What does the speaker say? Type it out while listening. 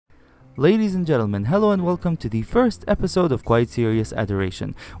Ladies and gentlemen, hello and welcome to the first episode of Quite Serious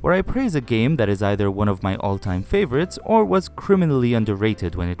Adoration, where I praise a game that is either one of my all-time favorites or was criminally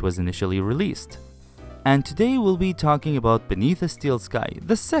underrated when it was initially released. And today we'll be talking about Beneath a Steel Sky,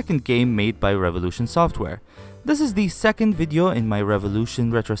 the second game made by Revolution Software. This is the second video in my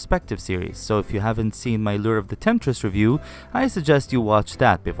Revolution retrospective series, so if you haven't seen my Lure of the Temptress review, I suggest you watch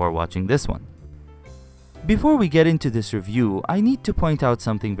that before watching this one. Before we get into this review, I need to point out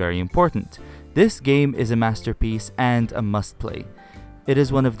something very important. This game is a masterpiece and a must-play. It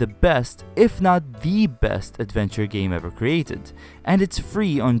is one of the best, if not the best, adventure game ever created, and it's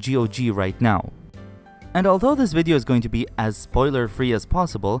free on GOG right now. And although this video is going to be as spoiler-free as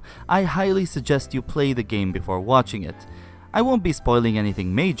possible, I highly suggest you play the game before watching it. I won't be spoiling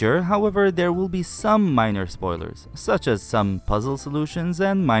anything major, however there will be some minor spoilers, such as some puzzle solutions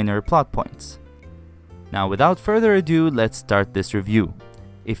and minor plot points. Now without further ado, let's start this review.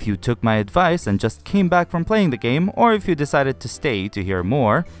 If you took my advice and just came back from playing the game, or if you decided to stay to hear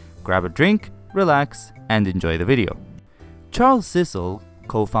more, grab a drink, relax, and enjoy the video. Charles Cecil,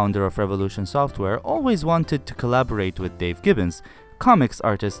 co-founder of Revolution Software, always wanted to collaborate with Dave Gibbons, comics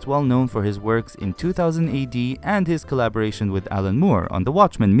artist well known for his works in 2000 AD and his collaboration with Alan Moore on the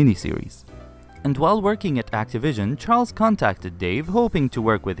Watchmen miniseries. And while working at Activision, Charles contacted Dave hoping to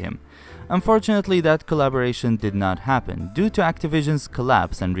work with him. Unfortunately, that collaboration did not happen due to Activision's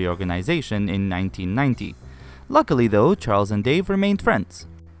collapse and reorganization in 1990. Luckily though, Charles and Dave remained friends.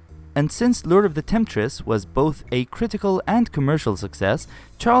 And since Lure of the Temptress was both a critical and commercial success,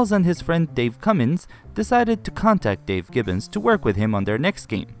 Charles and his friend Dave Cummins decided to contact Dave Gibbons to work with him on their next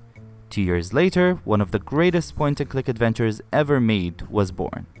game. 2 years later, one of the greatest point-and-click adventures ever made was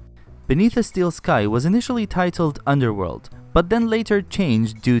born. Beneath a Steel Sky was initially titled Underworld, but then later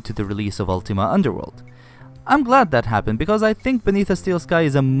changed due to the release of Ultima Underworld. I'm glad that happened because I think Beneath a Steel Sky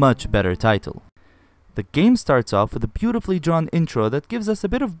is a much better title. The game starts off with a beautifully drawn intro that gives us a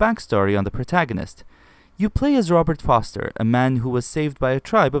bit of backstory on the protagonist. You play as Robert Foster, a man who was saved by a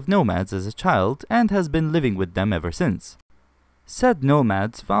tribe of nomads as a child and has been living with them ever since. Said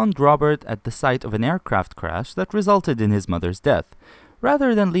nomads found Robert at the site of an aircraft crash that resulted in his mother's death.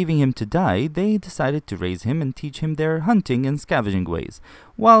 Rather than leaving him to die, they decided to raise him and teach him their hunting and scavenging ways,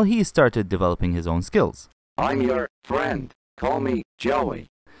 while he started developing his own skills. I'm your friend. Call me Joey.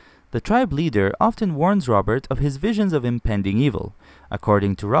 The tribe leader often warns Robert of his visions of impending evil.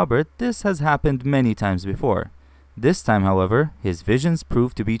 According to Robert, this has happened many times before. This time, however, his visions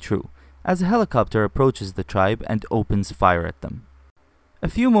prove to be true, as a helicopter approaches the tribe and opens fire at them. A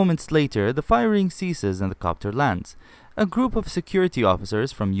few moments later, the firing ceases and the copter lands. A group of security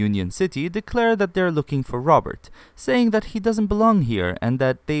officers from Union City declare that they're looking for Robert, saying that he doesn't belong here and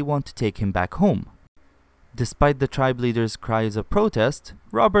that they want to take him back home. Despite the tribe leader's cries of protest,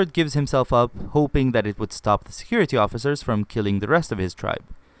 Robert gives himself up, hoping that it would stop the security officers from killing the rest of his tribe.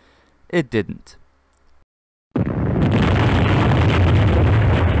 It didn't.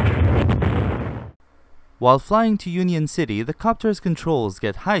 While flying to Union City, the copter's controls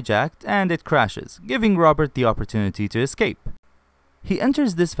get hijacked and it crashes, giving Robert the opportunity to escape. He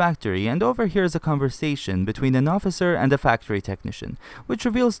enters this factory and overhears a conversation between an officer and a factory technician, which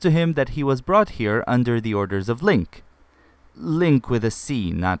reveals to him that he was brought here under the orders of Link. Link with a C,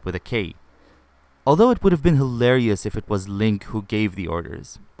 not with a K. Although it would have been hilarious if it was Link who gave the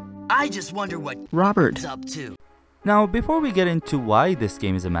orders. I just wonder what Robert's up to. Now, before we get into why this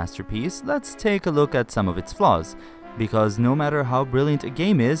game is a masterpiece, let's take a look at some of its flaws. Because no matter how brilliant a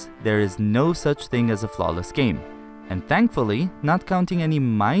game is, there is no such thing as a flawless game. And thankfully, not counting any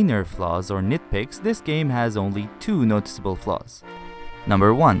minor flaws or nitpicks, this game has only 2 noticeable flaws.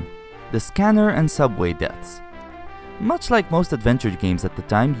 Number 1. The scanner and subway deaths. Much like most adventure games at the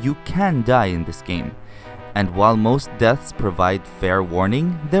time, you can die in this game. And while most deaths provide fair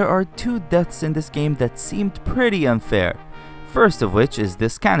warning, there are 2 deaths in this game that seemed pretty unfair. First of which is the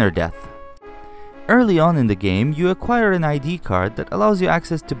scanner death. Early on in the game, you acquire an ID card that allows you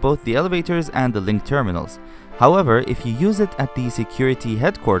access to both the elevators and the Link terminals. However, if you use it at the security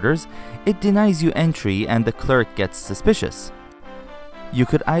headquarters, it denies you entry and the clerk gets suspicious. You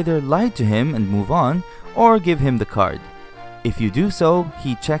could either lie to him and move on, or give him the card. If you do so,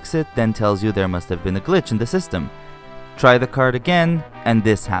 he checks it, then tells you there must have been a glitch in the system. Try the card again, and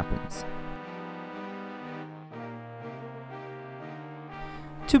this happens.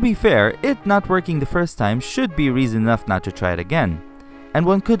 To be fair, it not working the first time should be reason enough not to try it again. And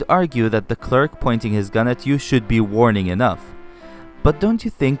one could argue that the clerk pointing his gun at you should be warning enough. But don't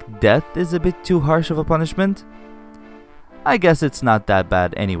you think death is a bit too harsh of a punishment? I guess it's not that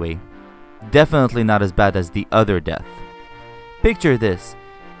bad anyway. Definitely not as bad as the other death. Picture this.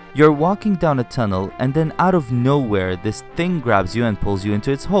 You're walking down a tunnel and then out of nowhere this thing grabs you and pulls you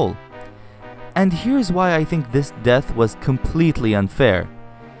into its hole. And here's why I think this death was completely unfair.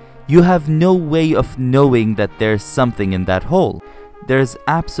 You have no way of knowing that there's something in that hole. There's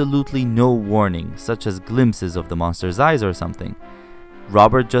absolutely no warning, such as glimpses of the monster's eyes or something.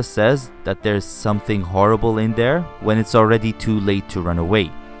 Robert just says that there's something horrible in there when it's already too late to run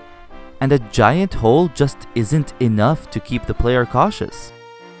away. And a giant hole just isn't enough to keep the player cautious.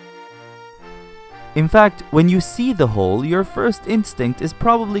 In fact, when you see the hole, your first instinct is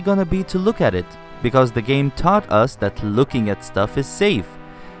probably gonna be to look at it, because the game taught us that looking at stuff is safe.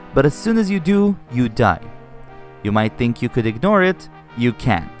 But as soon as you do, you die. You might think you could ignore it, you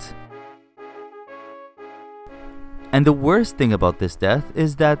can't. And the worst thing about this death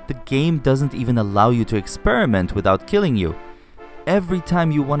is that the game doesn't even allow you to experiment without killing you. Every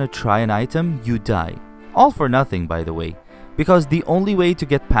time you want to try an item, you die. All for nothing, by the way, because the only way to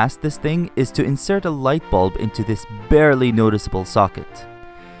get past this thing is to insert a light bulb into this barely noticeable socket.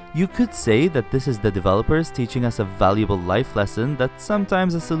 You could say that this is the developers teaching us a valuable life lesson that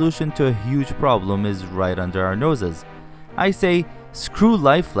sometimes a solution to a huge problem is right under our noses. I say, screw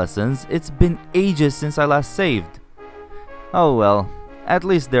life lessons, it's been ages since I last saved. Oh well, at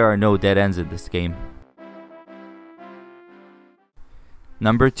least there are no dead ends in this game.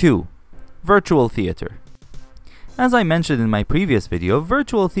 Number 2. Virtual Theater. As I mentioned in my previous video,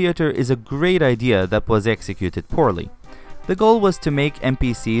 Virtual Theater is a great idea that was executed poorly. The goal was to make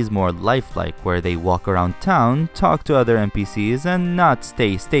NPCs more lifelike, where they walk around town, talk to other NPCs, and not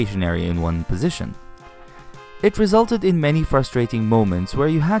stay stationary in one position. It resulted in many frustrating moments where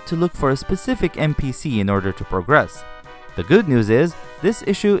you had to look for a specific NPC in order to progress. The good news is, this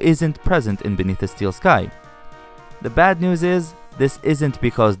issue isn't present in Beneath the Steel Sky. The bad news is, this isn't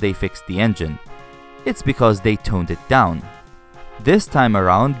because they fixed the engine. It's because they toned it down. This time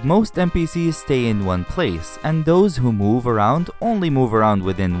around, most NPCs stay in one place, and those who move around only move around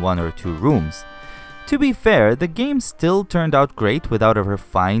within 1 or 2 rooms. To be fair, the game still turned out great without a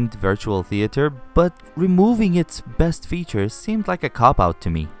refined virtual theater, but removing its best features seemed like a cop-out to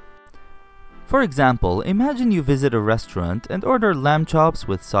me. For example, imagine you visit a restaurant and order lamb chops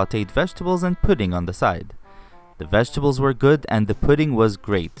with sautéed vegetables and pudding on the side. The vegetables were good and the pudding was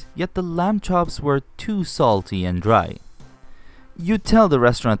great, yet the lamb chops were too salty and dry. You tell the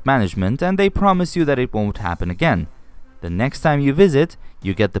restaurant management and they promise you that it won't happen again. The next time you visit,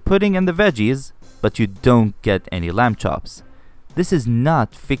 you get the pudding and the veggies, but you don't get any lamb chops. This is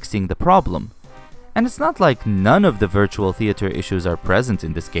not fixing the problem. And it's not like none of the virtual theater issues are present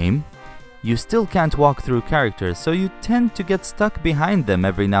in this game. You still can't walk through characters, so you tend to get stuck behind them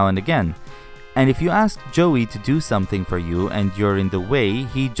every now and again. And if you ask Joey to do something for you and you're in the way,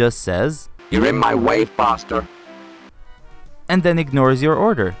 he just says, "You're in my way, Foster." and then ignores your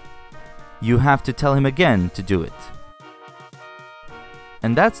order. You have to tell him again to do it.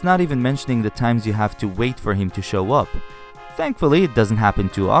 And that's not even mentioning the times you have to wait for him to show up. Thankfully, it doesn't happen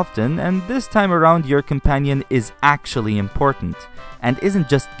too often, and this time around your companion is actually important, and isn't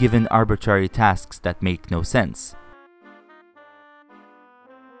just given arbitrary tasks that make no sense.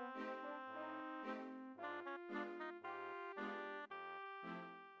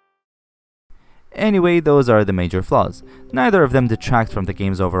 Anyway, those are the major flaws. Neither of them detract from the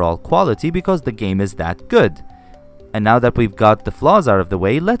game's overall quality because the game is that good. And now that we've got the flaws out of the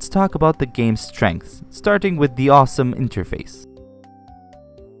way, let's talk about the game's strengths, starting with the awesome interface.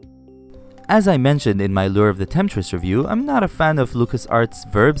 As I mentioned in my Lure of the Temptress review, I'm not a fan of LucasArts'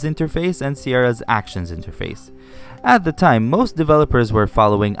 Verbs interface and Sierra's Actions interface. At the time, most developers were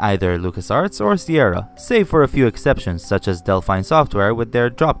following either LucasArts or Sierra, save for a few exceptions such as Delphine Software with their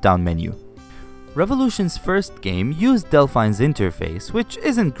drop-down menu. Revolution's first game used Delphine's interface, which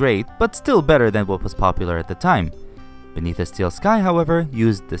isn't great, but still better than what was popular at the time. Beneath the Steel Sky, however,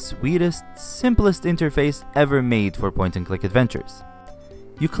 used the sweetest, simplest interface ever made for point-and-click adventures.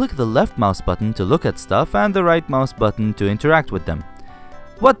 You click the left mouse button to look at stuff and the right mouse button to interact with them.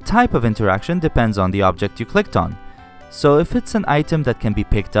 What type of interaction depends on the object you clicked on. So if it's an item that can be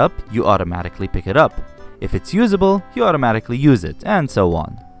picked up, you automatically pick it up. If it's usable, you automatically use it, and so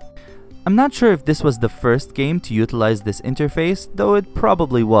on. I'm not sure if this was the first game to utilize this interface, though it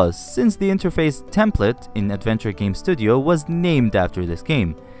probably was, since the interface template in Adventure Game Studio was named after this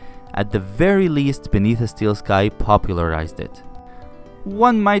game. At the very least, Beneath the Steel Sky popularized it.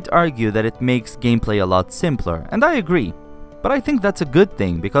 One might argue that it makes gameplay a lot simpler, and I agree. But I think that's a good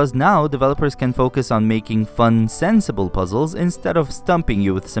thing, because now developers can focus on making fun, sensible puzzles instead of stumping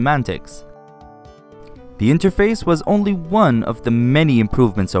you with semantics. The interface was only one of the many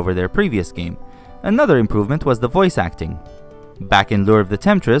improvements over their previous game. Another improvement was the voice acting. Back in Lure of the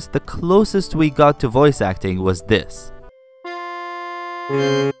Temptress, the closest we got to voice acting was this.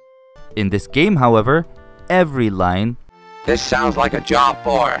 In this game, however, every line, This sounds like a job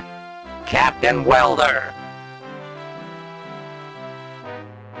for Captain Welder.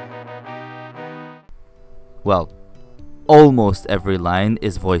 well, almost every line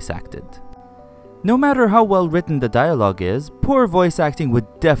is voice acted. No matter how well written the dialogue is, poor voice acting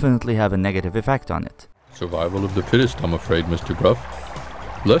would definitely have a negative effect on it. Survival of the fittest, I'm afraid, Mr. Gruff.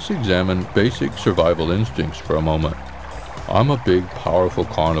 Let's examine basic survival instincts for a moment. I'm a big, powerful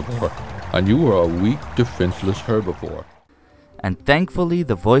carnivore, and you are a weak, defenseless herbivore. And thankfully,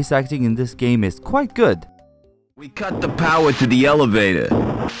 the voice acting in this game is quite good. We cut the power to the elevator,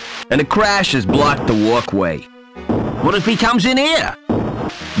 and the crash has blocked the walkway. What if he comes in here?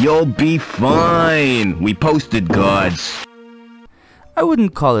 You'll be fine. We posted guards. I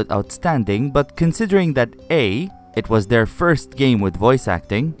wouldn't call it outstanding, but considering that A, it was their first game with voice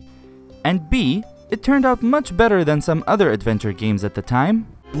acting, and B, it turned out much better than some other adventure games at the time,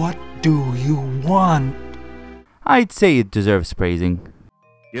 What do you want? I'd say it deserves praising.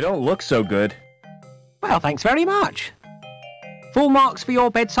 You don't look so good. Well, thanks very much. Full marks for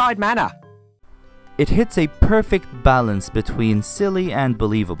your bedside manner. It hits a perfect balance between silly and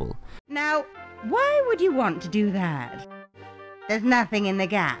believable. Now, why would you want to do that? There's nothing in the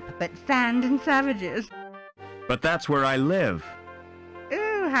gap but sand and savages. But that's where I live.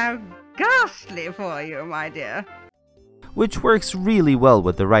 Ooh, how ghastly for you, my dear. Which works really well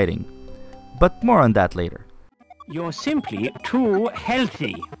with the writing. But more on that later. You're simply too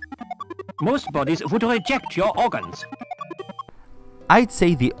healthy. Most bodies would reject your organs. I'd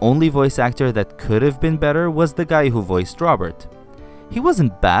say the only voice actor that could have been better was the guy who voiced Robert. He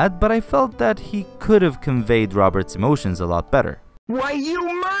wasn't bad, but I felt that he could have conveyed Robert's emotions a lot better. Why, you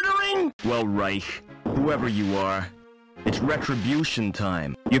murdering? Well, Reich, whoever you are, it's retribution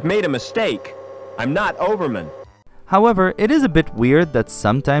time. You've made a mistake. I'm not Overman. However, it is a bit weird that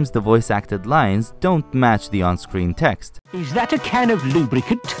sometimes the voice-acted lines don't match the on-screen text. Is that a can of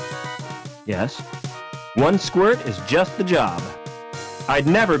lubricant? Yes. One squirt is just the job. I'd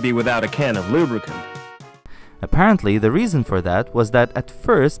never be without a can of lubricant. Apparently, the reason for that was that at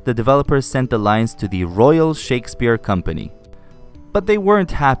first the developers sent the lines to the Royal Shakespeare Company. But they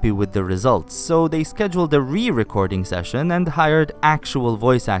weren't happy with the results, so they scheduled a re-recording session and hired actual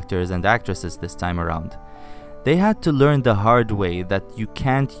voice actors and actresses this time around. They had to learn the hard way that you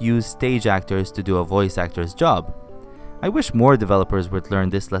can't use stage actors to do a voice actor's job. I wish more developers would learn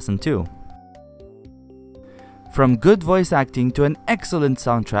this lesson too. From good voice acting to an excellent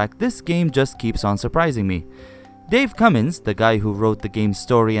soundtrack, this game just keeps on surprising me. Dave Cummins, the guy who wrote the game's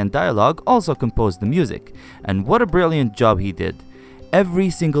story and dialogue, also composed the music, and what a brilliant job he did. Every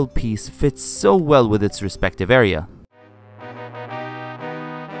single piece fits so well with its respective area.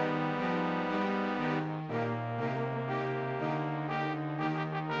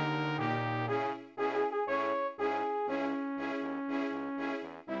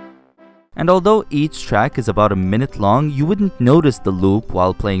 And although each track is about a minute long, you wouldn't notice the loop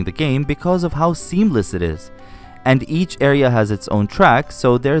while playing the game because of how seamless it is. And each area has its own track,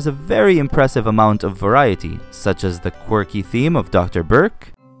 so there's a very impressive amount of variety, such as the quirky theme of Dr. Burke,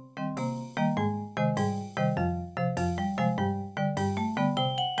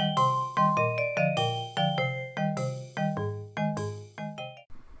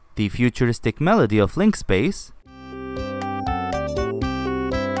 the futuristic melody of Link Space,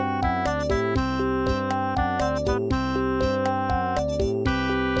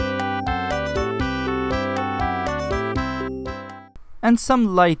 and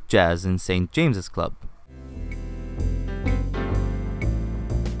some light jazz in St. James's Club.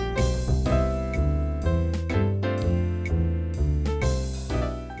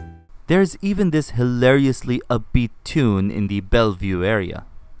 There's even this hilariously upbeat tune in the Bellevue area.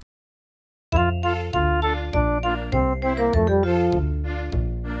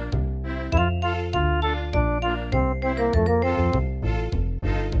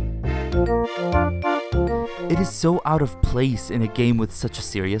 It is so out of place in a game with such a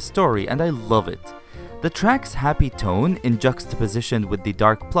serious story, and I love it. The track's happy tone, in juxtaposition with the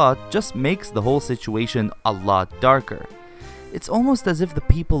dark plot, just makes the whole situation a lot darker. It's almost as if the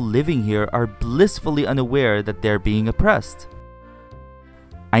people living here are blissfully unaware that they're being oppressed.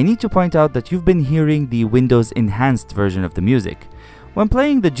 I need to point out that you've been hearing the Windows Enhanced version of the music. When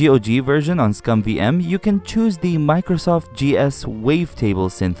playing the GOG version on ScumVM, you can choose the Microsoft GS Wavetable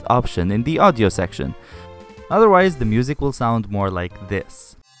synth option in the audio section. Otherwise, the music will sound more like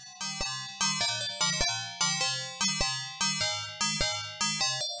this.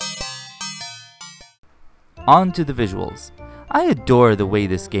 On to the visuals. I adore the way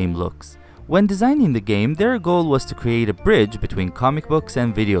this game looks. When designing the game, their goal was to create a bridge between comic books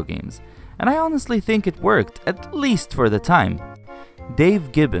and video games, and I honestly think it worked, at least for the time.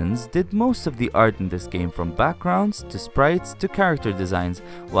 Dave Gibbons did most of the art in this game, from backgrounds to sprites to character designs,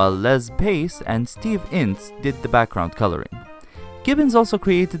 while Les Pace and Steve Ince did the background coloring. Gibbons also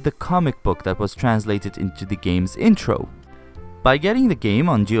created the comic book that was translated into the game's intro. By getting the game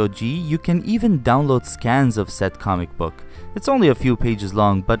on GOG, you can even download scans of said comic book. It's only a few pages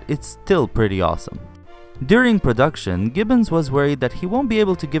long, but it's still pretty awesome. During production, Gibbons was worried that he won't be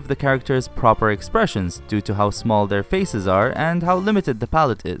able to give the characters proper expressions due to how small their faces are and how limited the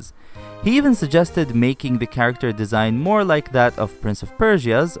palette is. He even suggested making the character design more like that of Prince of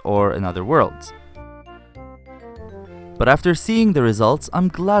Persia's or In Other Worlds. But after seeing the results, I'm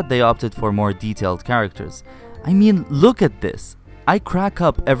glad they opted for more detailed characters. I mean, look at this! I crack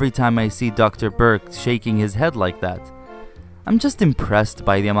up every time I see Dr. Burke shaking his head like that. I'm just impressed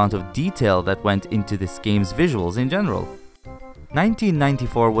by the amount of detail that went into this game's visuals in general.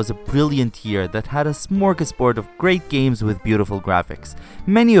 1994 was a brilliant year that had a smorgasbord of great games with beautiful graphics,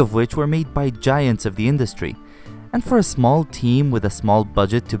 many of which were made by giants of the industry. And for a small team with a small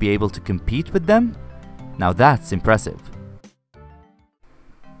budget to be able to compete with them? Now that's impressive.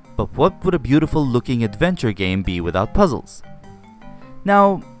 But what would a beautiful looking adventure game be without puzzles?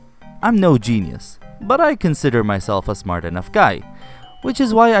 Now, I'm no genius, but I consider myself a smart enough guy, which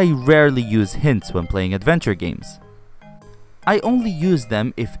is why I rarely use hints when playing adventure games. I only use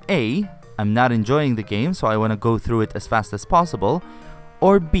them if A, I'm not enjoying the game so I want to go through it as fast as possible,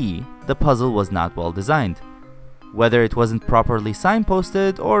 or B, the puzzle was not well designed. Whether it wasn't properly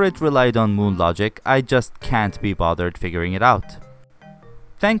signposted or it relied on moon logic, I just can't be bothered figuring it out.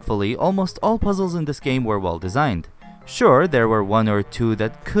 Thankfully, almost all puzzles in this game were well designed. Sure, there were one or two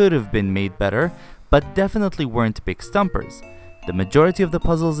that could have been made better, but definitely weren't big stumpers. The majority of the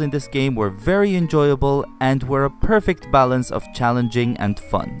puzzles in this game were very enjoyable and were a perfect balance of challenging and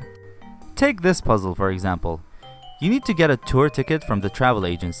fun. Take this puzzle for example. You need to get a tour ticket from the travel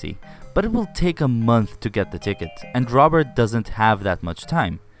agency, but it will take a month to get the ticket, and Robert doesn't have that much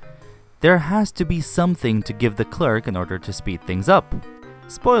time. There has to be something to give the clerk in order to speed things up.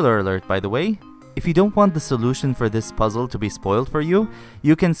 Spoiler alert, by the way. If you don't want the solution for this puzzle to be spoiled for you,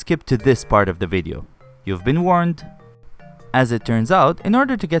 you can skip to this part of the video. You've been warned. As it turns out, in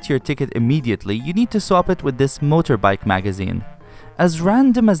order to get your ticket immediately, you need to swap it with this motorbike magazine. As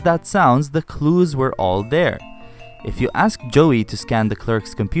random as that sounds, the clues were all there. If you ask Joey to scan the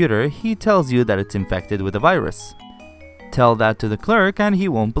clerk's computer, he tells you that it's infected with a virus. Tell that to the clerk and he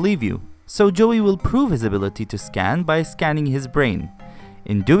won't believe you. So Joey will prove his ability to scan by scanning his brain.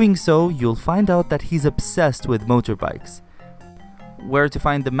 In doing so, you'll find out that he's obsessed with motorbikes. Where to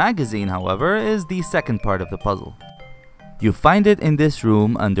find the magazine, however, is the second part of the puzzle. You find it in this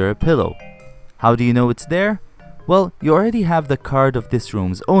room under a pillow. How do you know it's there? Well, you already have the card of this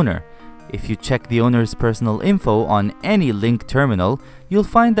room's owner. If you check the owner's personal info on any Link terminal, you'll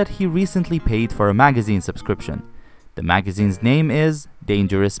find that he recently paid for a magazine subscription. The magazine's name is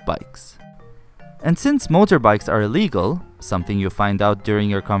Dangerous Bikes. And since motorbikes are illegal, something you find out during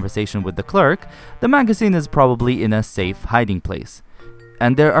your conversation with the clerk, the magazine is probably in a safe hiding place.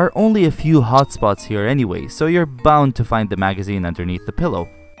 And there are only a few hotspots here anyway, so you're bound to find the magazine underneath the pillow.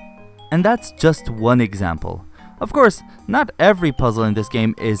 And that's just one example. Of course, not every puzzle in this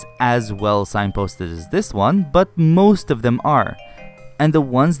game is as well signposted as this one, but most of them are. And the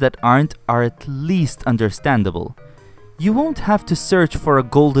ones that aren't are at least understandable. You won't have to search for a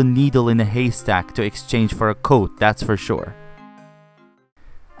golden needle in a haystack to exchange for a coat, that's for sure.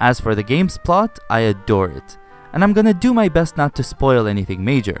 As for the game's plot, I adore it, and I'm gonna do my best not to spoil anything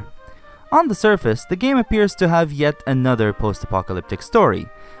major. On the surface, the game appears to have yet another post-apocalyptic story,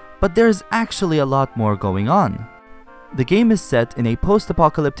 but there's actually a lot more going on. The game is set in a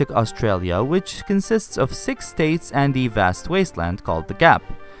post-apocalyptic Australia which consists of 6 states and a vast wasteland called the Gap.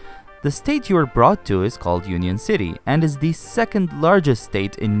 The state you are brought to is called Union City and is the second largest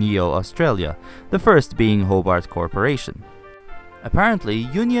state in Neo-Australia, the first being Hobart Corporation. Apparently,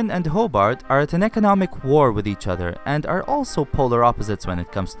 Union and Hobart are at an economic war with each other and are also polar opposites when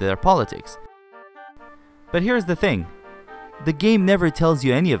it comes to their politics. But here's the thing, the game never tells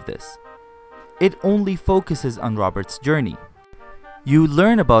you any of this. It only focuses on Robert's journey. You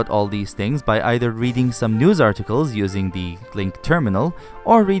learn about all these things by either reading some news articles using the Link terminal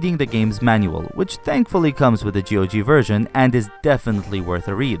or reading the game's manual, which thankfully comes with the GOG version and is definitely worth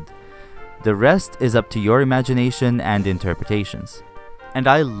a read. The rest is up to your imagination and interpretations. And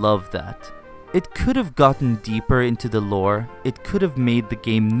I love that. It could have gotten deeper into the lore, it could have made the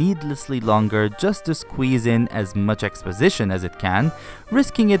game needlessly longer just to squeeze in as much exposition as it can,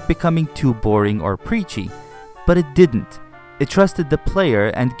 risking it becoming too boring or preachy. But it didn't. It trusted the player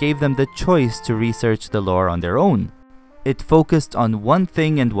and gave them the choice to research the lore on their own. It focused on one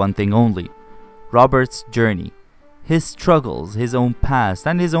thing and one thing only: Robert's journey, his struggles, his own past,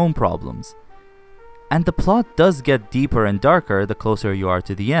 and his own problems. And the plot does get deeper and darker the closer you are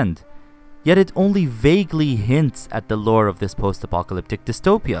to the end. Yet it only vaguely hints at the lore of this post-apocalyptic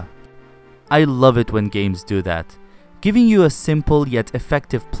dystopia. I love it when games do that, giving you a simple yet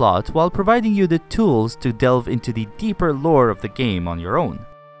effective plot while providing you the tools to delve into the deeper lore of the game on your own.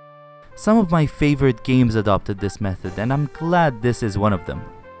 Some of my favorite games adopted this method, and I'm glad this is one of them.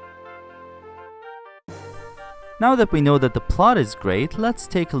 Now that we know that the plot is great, let's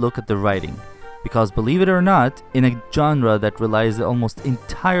take a look at the writing. Because believe it or not, in a genre that relies almost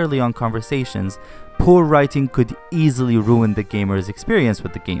entirely on conversations, poor writing could easily ruin the gamer's experience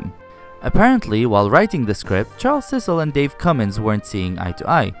with the game. Apparently, while writing the script, Charles Cecil and Dave Cummins weren't seeing eye to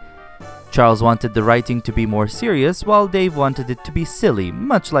eye. Charles wanted the writing to be more serious, while Dave wanted it to be silly,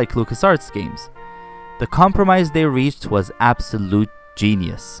 much like LucasArts games. The compromise they reached was absolute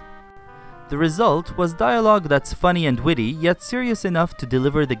genius. The result was dialogue that's funny and witty, yet serious enough to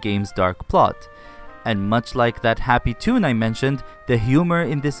deliver the game's dark plot. And much like that happy tune I mentioned, the humor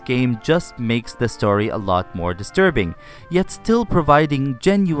in this game just makes the story a lot more disturbing, yet still providing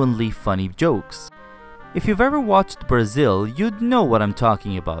genuinely funny jokes. If you've ever watched Brazil, you'd know what I'm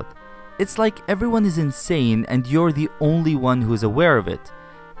talking about. It's like everyone is insane and you're the only one who's aware of it.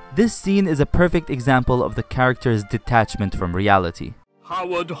 This scene is a perfect example of the character's detachment from reality.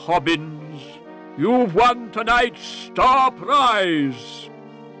 Howard Hobbins, you've won tonight's star prize!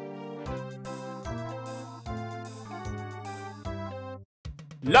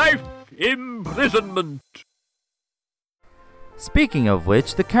 Life imprisonment! Speaking of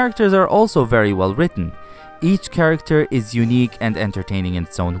which, the characters are also very well written. Each character is unique and entertaining in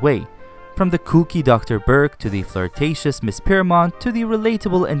its own way. From the kooky Dr. Burke to the flirtatious Miss Piermont to the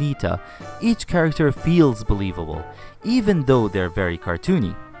relatable Anita, each character feels believable, even though they're very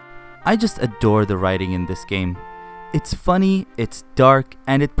cartoony. I just adore the writing in this game. It's funny, it's dark,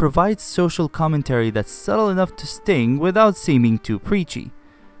 and it provides social commentary that's subtle enough to sting without seeming too preachy.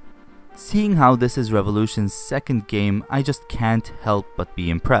 Seeing how this is Revolution's second game, I just can't help but be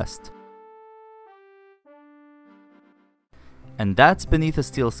impressed. And that's Beneath a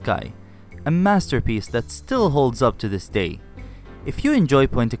Steel Sky, a masterpiece that still holds up to this day. If you enjoy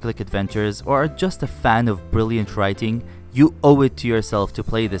point-and-click adventures or are just a fan of brilliant writing, you owe it to yourself to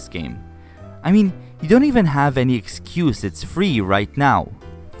play this game. I mean, you don't even have any excuse, it's free right now.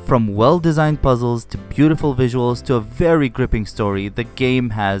 From well-designed puzzles to beautiful visuals to a very gripping story, the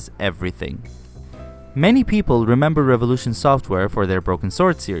game has everything. Many people remember Revolution Software for their Broken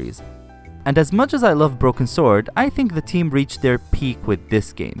Sword series. And as much as I love Broken Sword, I think the team reached their peak with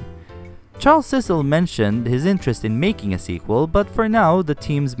this game. Charles Cecil mentioned his interest in making a sequel, but for now, the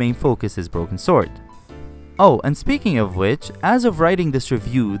team's main focus is Broken Sword. Oh, and speaking of which, as of writing this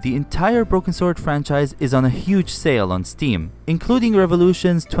review, the entire Broken Sword franchise is on a huge sale on Steam, including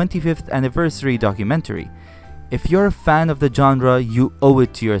Revolution's 25th anniversary documentary. If you're a fan of the genre, you owe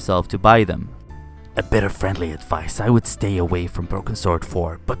it to yourself to buy them. A bit of friendly advice, I would stay away from Broken Sword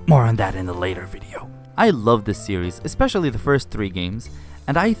 4, but more on that in a later video. I love this series, especially the first 3 games,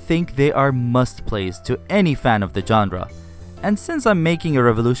 and I think they are must-plays to any fan of the genre. And since I'm making a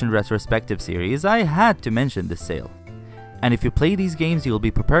Revolution retrospective series, I had to mention this sale. And if you play these games, you'll be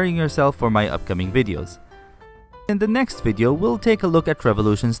preparing yourself for my upcoming videos. In the next video, we'll take a look at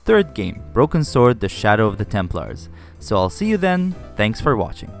Revolution's 3rd game, Broken Sword: The Shadow of the Templars. So I'll see you then, thanks for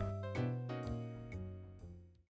watching.